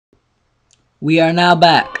We are now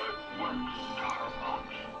back.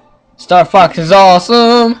 Star Fox is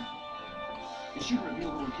awesome. It should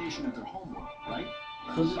reveal the location of their homeworld, right?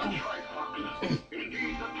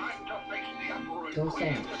 Don't say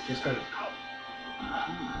it. Just go.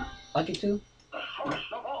 Like it too? Go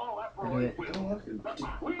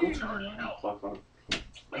turn it on.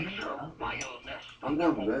 I'm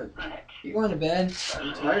going to bed. You're going to bed?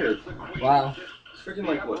 I'm tired. Wow. It's freaking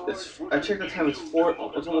like what? I checked the time. It's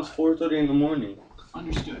almost 4:30 in the morning.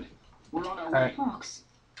 Understood. We're on our way. Alright. Fox.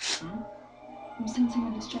 I'm sensing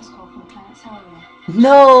a distress call from Planet Saurian.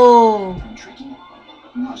 No! From Tricky?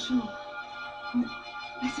 I'm not sure.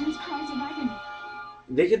 I sense cries of agony.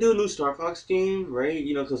 They could do a new Star Fox game, right?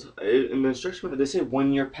 You know, because in the instruction they say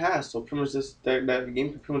 1 year passed, so pretty much that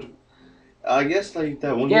game could pretty much. I guess like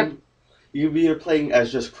that one Yep. game, you'd be either playing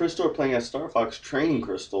as just Crystal or playing as Star Fox training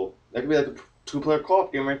Crystal. That could be like a 2-player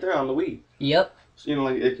co-op game right there on the Wii. Yep. So, you know,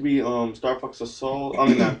 like it could be Star Fox Assault. I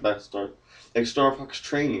mean, not Star Fox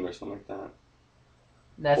Training or something like that.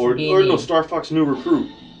 That's Or the game. or no, Star Fox New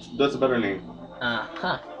Recruit. That's a better name.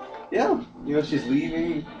 Uh-huh. Yeah, you know she's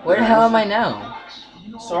leaving. Where the hell am I now?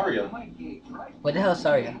 Saria. What the hell,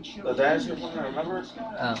 sorry? The dinosaur planet, remember?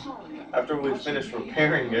 Oh. After we finished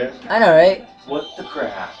repairing it. I know, right? What the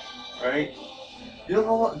crap, right? Do you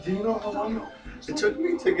know how long it took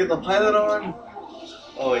me to get the pilot on?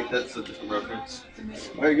 Oh wait, that's a different reference.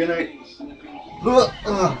 Alright, good night.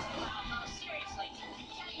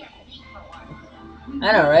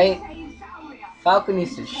 I know, right? Falcon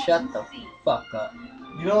needs to shut the fuck up.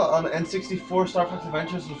 You know, on the N64, Star Fox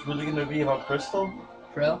Adventures was really going to be about Crystal?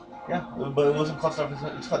 For real? Yeah, but it wasn't called Star Fox,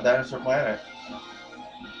 it's called Dinosaur Planet.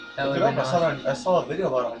 That Look would it have up, been awesome. I saw a video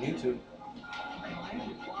about it on YouTube.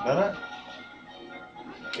 Know that?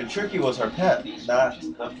 And Tricky was her pet, not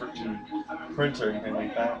the freaking prince or anything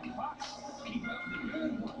like that.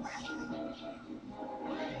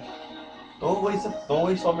 Don't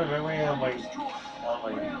waste all my memory on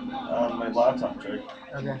my laptop, Trick.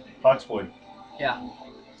 Okay. Foxboy. Yeah.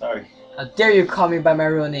 Sorry. How dare you call me by my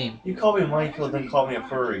real name? You call me Michael, then call me a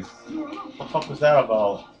furry. What the fuck was that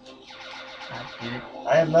about?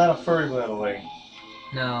 I am not a furry, by the way.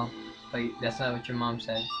 No, but that's not what your mom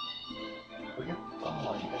said. Oh my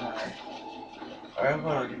god. Alright, I'm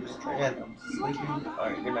gonna do this again. I'm sleeping.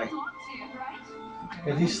 Alright, good night.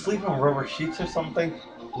 Did he sleep on rubber sheets or something?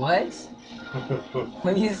 What?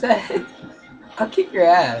 When you said, I'll kick your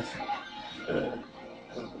ass. Don't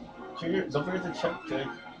forget to check, Jake.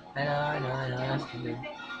 I know, that's good.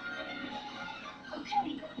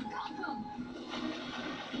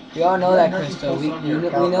 We all know that, Crystal. We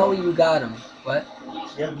know you got him. What?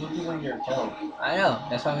 You have nothing on your account. I know.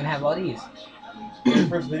 That's why I'm gonna have all these. Your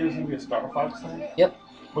first video is gonna be a Star Fox thing? Yep.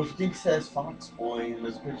 But if it says Fox Boy and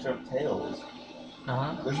there's a picture of Tails,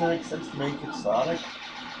 doesn't it make sense to make it Sonic?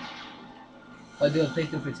 I'll do a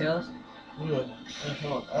playthrough for Tails. Yeah,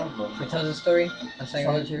 I don't know. For Tails' story? On Second Sonic,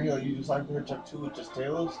 Adventure? you know, you design for Hedgehog 2 with just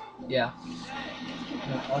Tails? Yeah.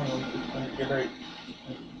 I don't know. Good night.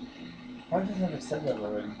 Why did I said that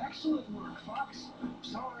already?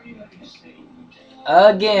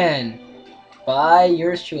 Again. By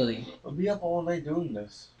yours truly. I'll be up all night doing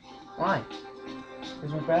this. Why?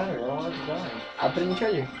 Because my battery, I don't want it to die. I'll put it in the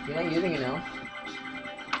charger. You're not using it now.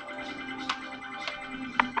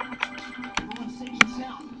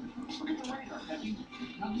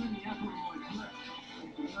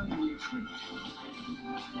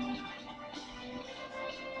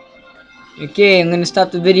 Okay, I'm gonna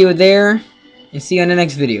stop the video there and see you on the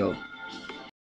next video.